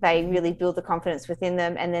they really build the confidence within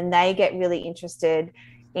them, and then they get really interested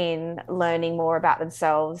in learning more about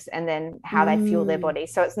themselves and then how they fuel their body.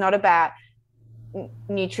 So it's not about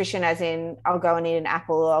nutrition as in I'll go and eat an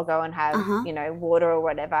apple, or I'll go and have water or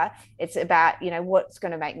whatever. It's about what's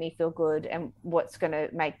going to make me feel good and what's going to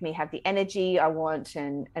make me have the energy I want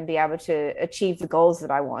and be able to achieve the goals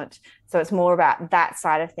that I want. So it's more about that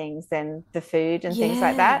side of things than the food and things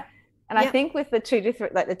like that. And I think with the 2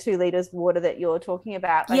 liters of water that you're talking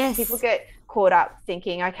about, people get caught up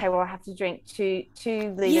thinking, okay, well, I have to drink two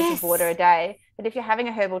liters of water a day. But if you're having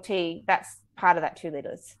a herbal tea, that's part of that 2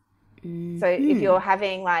 liters. So if you're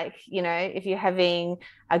having if you're having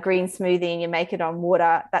a green smoothie and you make it on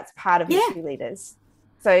water, that's part of your 2 liters.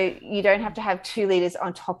 So you don't have to have 2 liters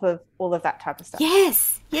on top of all of that type of stuff.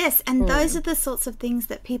 Yes. And those are the sorts of things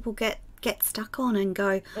that people get stuck on and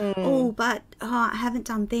go, I haven't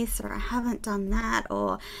done this, or I haven't done that,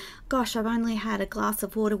 or gosh, I've only had a glass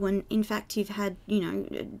of water, when in fact you've had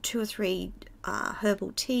 2 or 3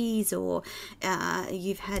 herbal teas, or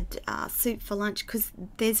you've had soup for lunch, because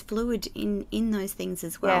there's fluid in those things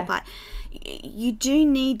as well. But you do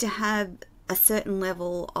need to have a certain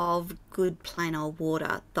level of good plain old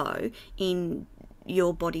water though in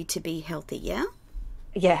your body to be healthy.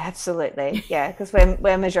 Yeah, absolutely. Yeah, because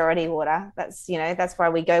we're majority water. That's that's why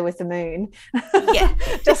we go with the moon. Yeah.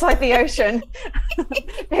 Just like the ocean.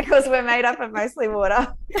 Because we're made up of mostly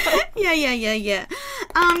water. Yeah.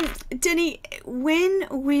 Danni, when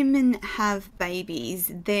women have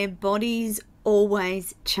babies, their bodies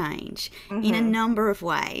always change in a number of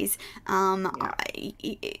ways.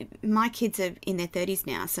 My kids are in their 30s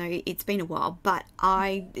now, so it's been a while, but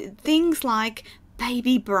things like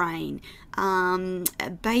baby brain,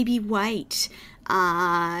 baby weight,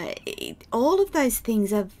 all of those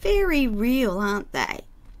things are very real, aren't they?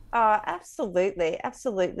 Oh, absolutely.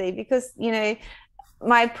 Because,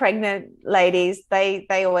 my pregnant ladies, they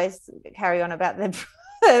always carry on about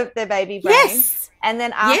their baby brain. Yes. And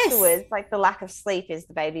then afterwards, the lack of sleep is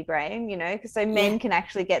the baby brain, because so men can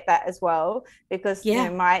actually get that as well, because,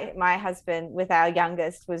 my husband with our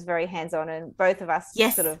youngest was very hands-on, and both of us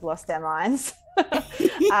sort of lost our minds.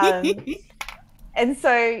 And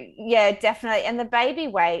so, definitely. And the baby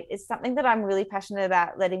weight is something that I'm really passionate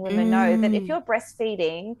about letting women know, that if you're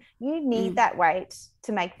breastfeeding, you need that weight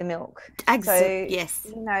to make the milk. So,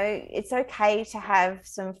 it's okay to have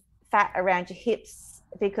some fat around your hips,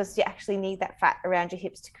 because you actually need that fat around your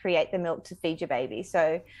hips to create the milk to feed your baby.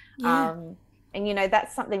 So, and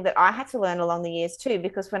that's something that I had to learn along the years too,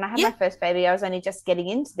 because when I had my first baby, I was only just getting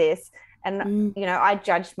into this, and I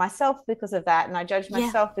judged myself because of that, and I judged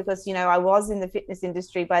myself because I was in the fitness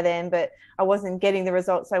industry by then, but I wasn't getting the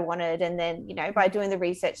results I wanted. And then by doing the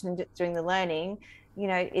research and doing the learning,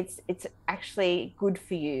 it's actually good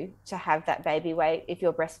for you to have that baby weight if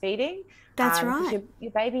you're breastfeeding. That's right.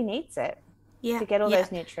 Your baby needs it to get all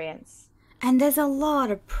those nutrients. And there's a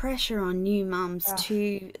lot of pressure on new mums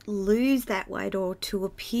to lose that weight or to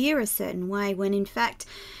appear a certain way, when in fact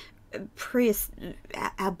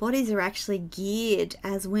our bodies are actually geared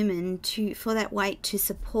as women for that weight to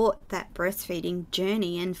support that breastfeeding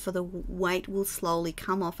journey, and for the weight will slowly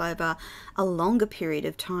come off over a longer period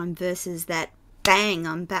of time, versus that bang,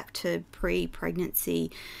 I'm back to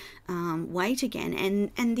pre-pregnancy weight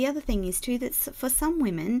again. And the other thing is too, that for some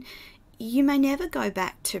women, you may never go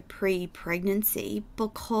back to pre-pregnancy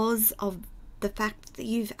because of the fact that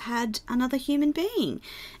you've had another human being,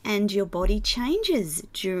 and your body changes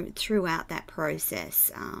throughout that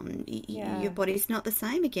process. Your body's not the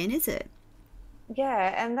same again, is it?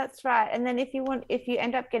 Yeah, and that's right. And then if you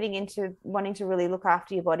end up getting into wanting to really look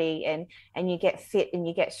after your body, and you get fit and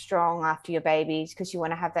you get strong after your babies because you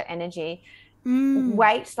want to have that energy,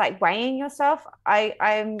 weights like weighing yourself,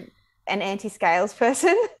 I'm an anti-scales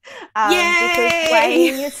person, because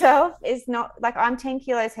weighing yourself is not I'm 10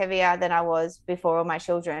 kilos heavier than I was before all my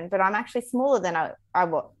children, but I'm actually smaller than I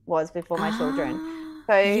was before my children.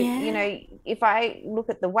 So if I look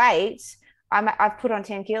at the weight, I've put on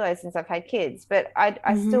 10 kilos since I've had kids, but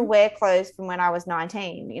I still wear clothes from when I was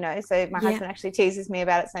 19, you know, so my husband actually teases me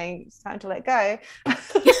about it, saying it's time to let go.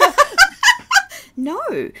 No,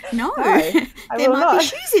 I there will might not. be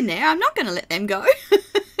shoes in there. I'm not going to let them go.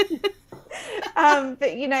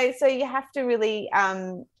 But you know, so you have to really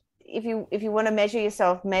if you want to measure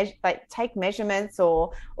yourself, like take measurements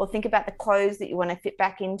or think about the clothes that you want to fit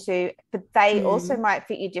back into, but they also might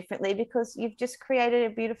fit you differently because you've just created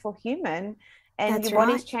a beautiful human and That's your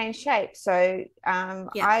body's right. changed shape. So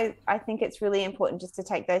I think it's really important just to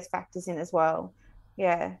take those factors in as well.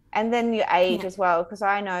 Yeah. And then your age as well, because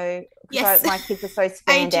I know, Yes. my kids are so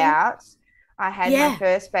spanned Aging. out. I had my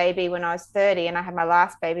first baby when I was 30 and I had my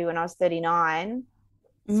last baby when I was 39.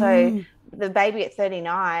 So the baby at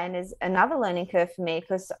 39 is another learning curve for me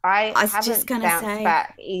because I I was just haven't going to bounced say,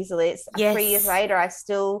 back easily. It's 3 years yes, later, I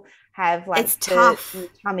still have like it's spurts tough. and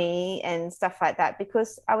tummy and stuff like that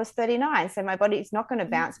because I was 39. So my body is not going to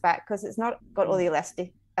bounce back because it's not got all the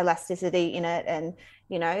elasticity in it. And,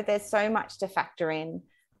 you know, there's so much to factor in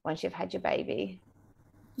once you've had your baby.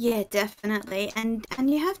 Yeah, definitely. And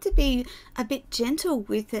you have to be a bit gentle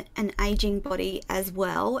with an aging body as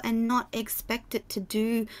well and not expect it to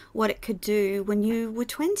do what it could do when you were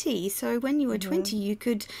 20. So when you were 20, you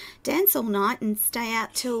could dance all night and stay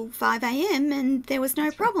out till 5 a.m. and there was no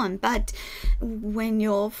problem. But when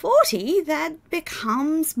you're 40, that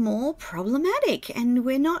becomes more problematic and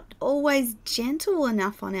we're not always gentle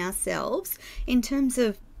enough on ourselves in terms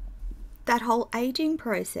of that whole aging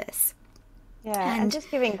process. Yeah, and And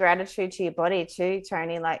just giving gratitude to your body too,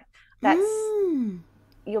 Tony. Like that's mm,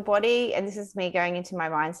 your body, and this is me going into my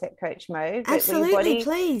mindset coach mode, but absolutely,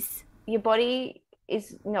 please. your body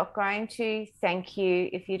is not going to thank you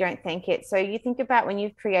if you don't thank it. So you think about when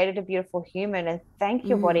you've created a beautiful human and thank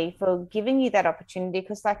your Mm, body for giving you that opportunity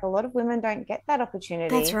because like a lot of women don't get that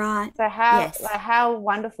that's opportunity. right. So Yes. how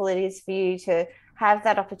wonderful it is for you to have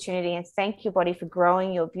that opportunity and thank your body for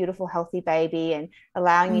growing your beautiful healthy baby and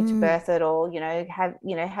allowing you to Mm, birth it or have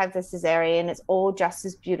the cesarean. It's all just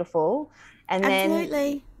as beautiful. And then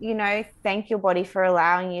absolutely. thank your body for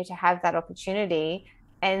allowing you to have that opportunity.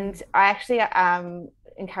 And I actually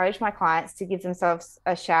encourage my clients to give themselves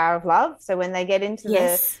a shower of love. So when they get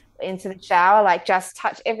Yes. into the shower, like just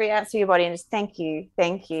touch every ounce of your body and just thank you,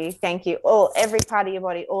 thank you, thank you, all every part of your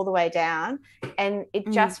body all the way down. And it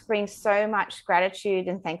Mm, just brings so much gratitude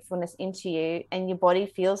and thankfulness into you, and your body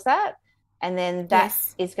feels that. And then that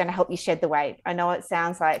yes. is going to help you shed the weight. I know it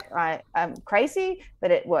sounds like I'm crazy,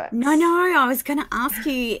 but it No, works. I was going to ask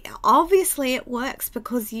you, obviously it works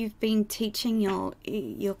because you've been teaching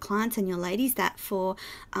your clients and your ladies that for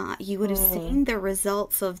you would have Mm, seen the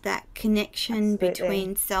results of that connection absolutely.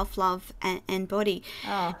 between self-love and body.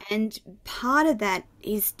 Oh, And part of that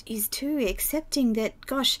is too accepting that,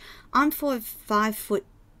 gosh, I'm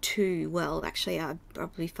 5'2". Well, actually, I'm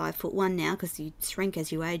probably 5'1" now because you shrink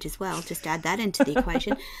as you age as well. Just add that into the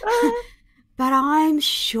equation. But I'm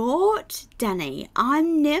short, Danny.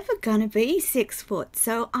 I'm never gonna be 6 foot,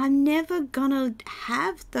 so I'm never gonna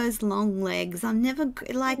have those long legs. I'm never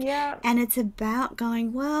like, yeah. and it's about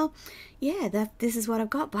going, well, yeah, this is what I've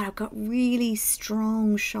got, but I've got really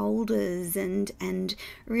strong shoulders and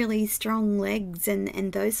really strong legs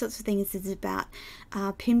and those sorts of things. It's about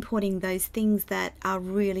pinpointing those things that are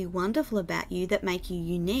really wonderful about you that make you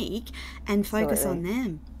unique and focus on Absolutely.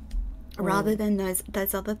 them rather Mm, than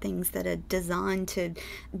those other things that are designed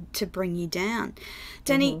to bring you down.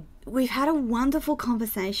 Danny, hmm. we've had a wonderful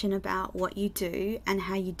conversation about what you do and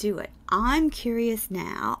how you do it. I'm curious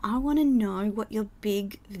now. I want to know what your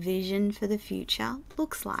big vision for the future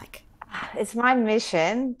looks like. It's my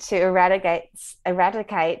mission to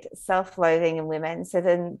eradicate self-loathing in women so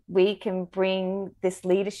then we can bring this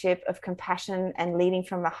leadership of compassion and leading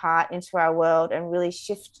from the heart into our world and really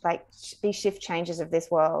be shift changes of this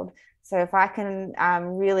world. So if I can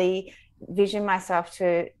really vision myself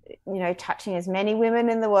to touching as many women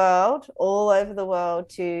in the world all over the world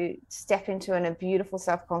to step into a beautiful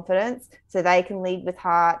self-confidence so they can lead with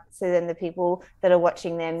heart, so then the people that are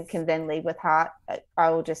watching them can then lead with heart.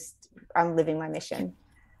 I'm living my mission.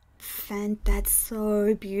 That's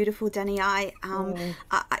so beautiful, Danny. Mm,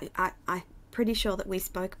 I pretty sure that we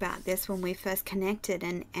spoke about this when we first connected,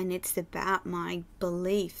 and it's about my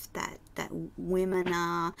belief that women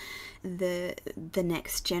are the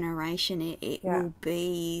next generation. It yeah. will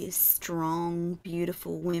be strong,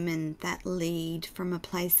 beautiful women that lead from a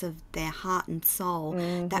place of their heart and soul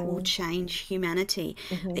that will Hmm. change humanity.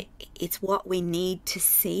 Hmm. It's what we need to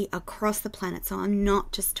see across the planet. So I'm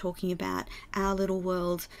not just talking about our little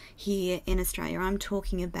world here in Australia. I'm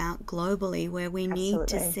talking about globally, where we need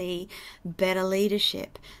to Absolutely. see better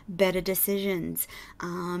leadership, better decisions,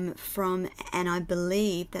 and I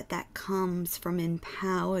believe that that comes from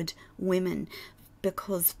empowered women,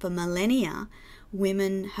 because for millennia,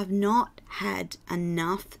 women have not had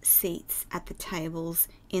enough seats at the tables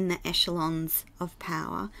in the echelons of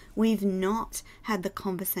power. We've not had the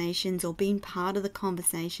conversations or been part of the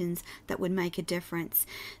conversations that would make a difference.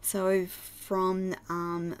 So from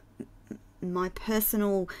my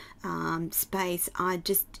personal space,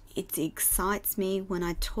 it excites me when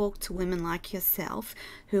I talk to women like yourself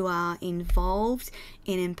who are involved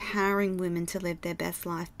in empowering women to live their best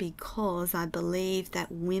life, because I believe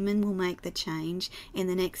that women will make the change in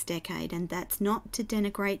the next decade. And that's not to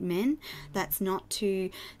denigrate men, that's not to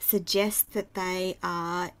suggest that they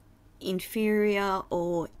are inferior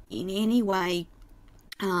or in any way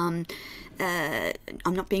I'm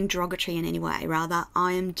not being derogatory in any way. Rather,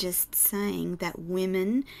 I am just saying that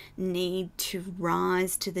women need to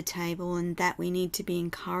rise to the table, and that we need to be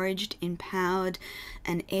encouraged, empowered,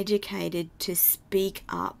 and educated to speak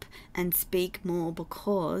up and speak more,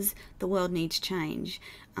 because the world needs change.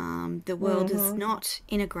 The world is not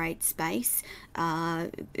in a great space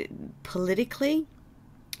politically,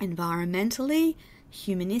 environmentally,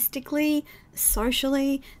 humanistically,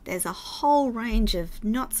 socially. There's a whole range of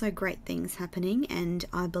not so great things happening, and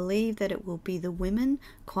I believe that it will be the women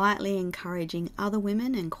quietly encouraging other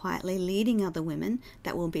women and quietly leading other women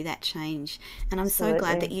that will be that change. And I'm so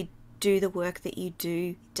glad that you do the work that you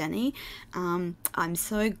do, Danni. I'm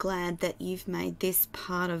so glad that you've made this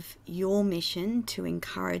part of your mission to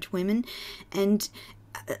encourage women, and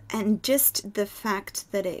just the fact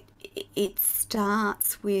that it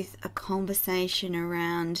starts with a conversation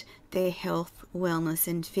around their health, wellness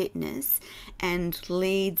and fitness, and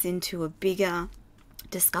leads into a bigger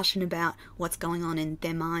discussion about what's going on in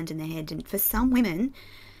their mind and their head. And for some women,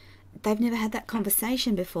 they've never had that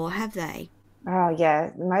conversation before, have they? Oh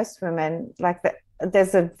yeah, most women, like that.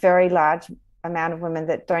 There's a very large amount of women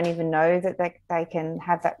that don't even know that they can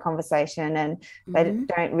have that conversation, and they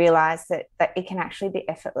don't realize that it can actually be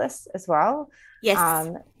effortless as well. Yes.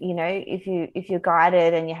 You know, if you're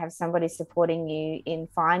guided and you have somebody supporting you in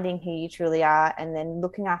finding who you truly are, and then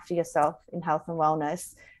looking after yourself in health and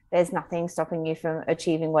wellness, there's nothing stopping you from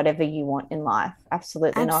achieving whatever you want in life.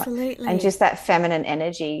 Absolutely not. And just that feminine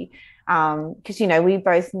energy, because you know, we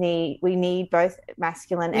need both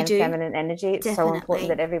masculine and feminine energy. It's so important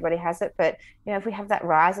that everybody has it. But you know, if we have that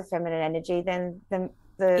rise of feminine energy, then it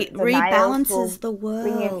the males will rebalances the world.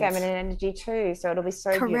 bring in feminine energy too. So it'll be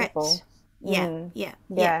so beautiful. Yeah.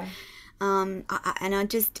 And I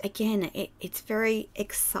just, again, it's very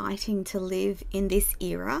exciting to live in this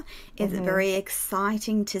era. It's very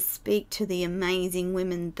exciting to speak to the amazing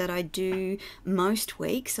women that I do most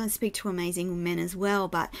weeks. I speak to amazing men as well,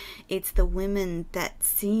 but it's the women that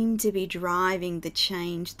seem to be driving the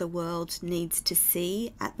change the world needs to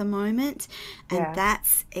see at the moment. And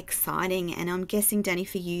that's exciting. And I'm guessing, Danni,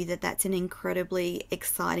 for you, that's an incredibly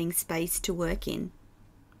exciting space to work in.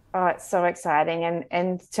 Oh, it's so exciting.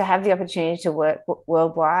 And to have the opportunity to work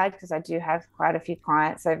worldwide, because I do have quite a few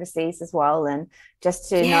clients overseas as well. And just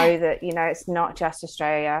to know that, you know, it's not just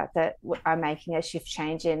Australia that I'm making a shift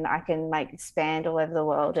change in. I can expand all over the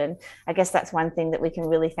world. And I guess that's one thing that we can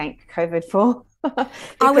really thank COVID for.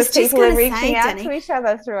 Because people are reaching out to each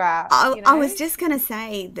other throughout. I was just going to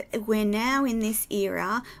say that we're now in this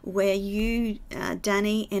era where you,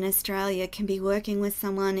 Danni, in Australia, can be working with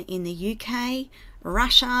someone in the UK,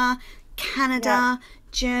 Russia, Canada,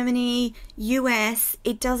 Germany, US,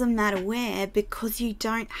 it doesn't matter where, because you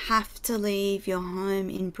don't have to leave your home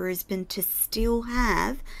in Brisbane to still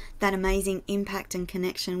have that amazing impact and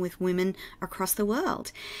connection with women across the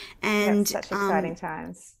world. And such exciting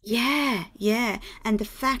times. Yeah. And the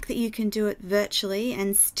fact that you can do it virtually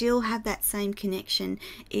and still have that same connection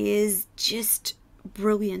is just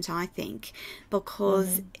brilliant, I think,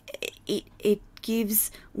 because it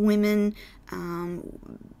gives women,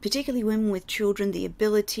 particularly women with children, the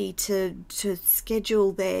ability to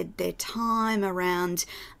schedule their time around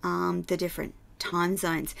the different time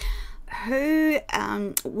zones.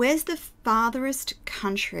 Where's the farthest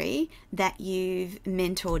country that you've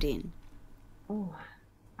mentored in?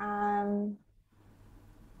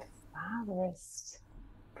 Farthest,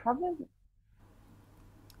 probably.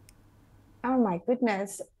 Oh my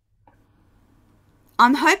goodness.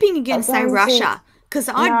 I'm hoping you're going to say Russia, because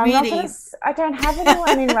I don't have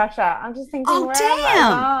anyone in Russia. I'm just thinking, where have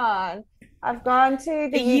I gone? I've gone to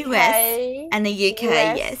the US and the UK,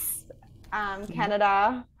 yes.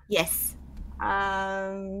 Canada. Yes.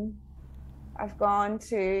 I've gone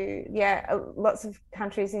to lots of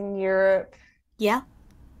countries in Europe. Yeah.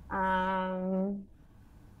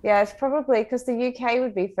 Yeah, it's probably because the UK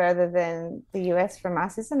would be further than the US from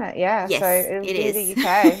us, isn't it? Yeah, so Yes, it would it be is. the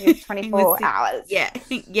UK. It's It was, 24 hours. yeah,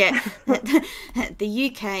 yeah. The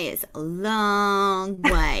UK is a long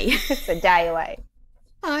way. It's a day away.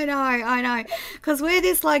 I know. Because we're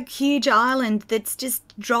this like huge island that's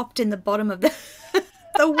just dropped in the bottom of the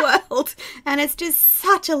the world, and it's just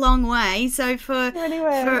such a long way. So for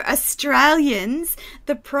Anyway, Australians,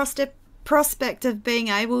 the prospect of being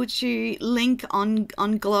able to link on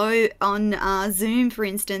Zoom, for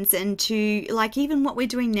instance, and to like even what we're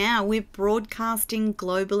doing now, we're broadcasting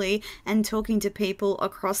globally and talking to people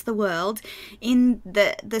across the world in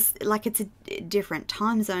this like it's a different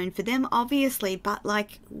time zone for them, obviously, but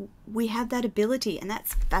like we have that ability, and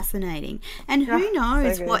that's fascinating. And who oh,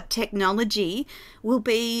 so knows good. what technology will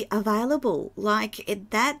be available? Like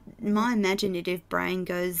that, my imaginative brain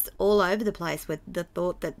goes all over the place with the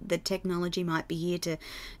thought that the technology might be here to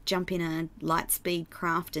jump in a light speed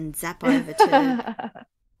craft and zap over to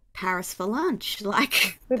Paris for lunch.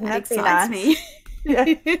 Like Wouldn't that that be excites nice? me. Yeah,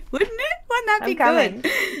 Wouldn't it? Wouldn't that be I'm coming.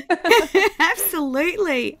 good?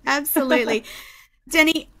 Absolutely, absolutely.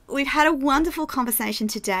 Denny, we've had a wonderful conversation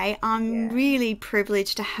today. I'm Yeah. really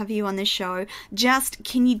privileged to have you on the show.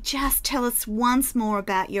 Can you just tell us once more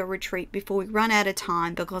about your retreat before we run out of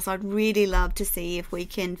time? Because I'd really love to see if we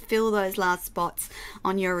can fill those last spots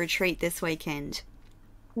on your retreat this weekend.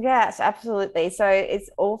 Yes, absolutely. So it's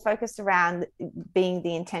all focused around being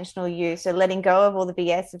the intentional you. So letting go of all the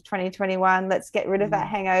BS of 2021. Let's get rid of that Mm,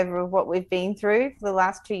 hangover of what we've been through for the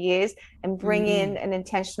last 2 years and bring mm, in an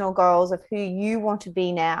intentional goals of who you want to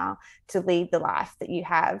be now to lead the life that you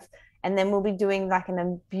have. And then we'll be doing like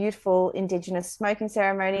a beautiful Indigenous smoking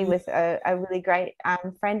ceremony mm. with a really great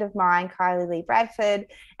friend of mine, Kylie Lee Bradford.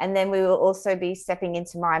 And then we will also be stepping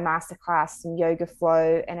into my masterclass, some yoga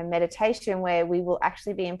flow and a meditation where we will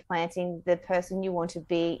actually be implanting the person you want to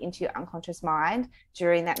be into your unconscious mind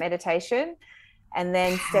during that meditation. And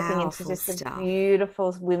then stepping into Powerful just a stuff.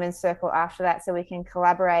 beautiful women's circle after that so we can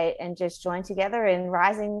collaborate and just join together and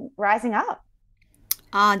rising up.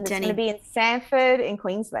 Ah, And it's going to Denny, be in Sanford in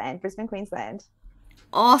Queensland, Brisbane, Queensland.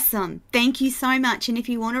 awesome. Thank you so much. And if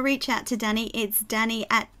you want to reach out to Danny, it's Danny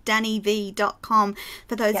at dannivee.com.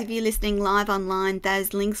 For those of Yep. you listening live online,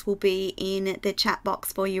 those links will be in the chat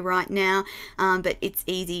box for you right now. But it's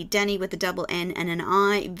easy. Danny with a double N and an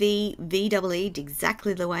I, V-E-E,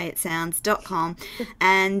 exactly the way it sounds.com.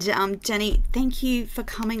 And Danny, thank you for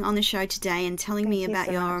coming on the show today and telling me Thank you about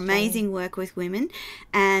so your much, Tony. amazing work with women.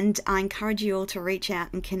 And I encourage you all to reach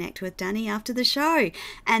out and connect with Danny after the show.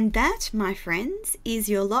 And that, my friends, is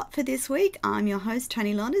your lot for this week. I'm your host,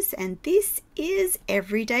 Toni Lontis, and this is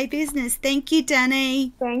Everyday Business. Thank you,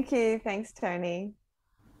 Danny. Thank you. Thanks, Tony.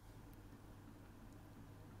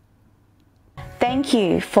 Thank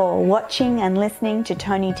you for watching and listening to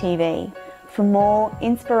Toni TV. For more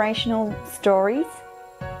inspirational stories,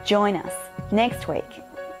 join us next week.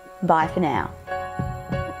 Bye for now.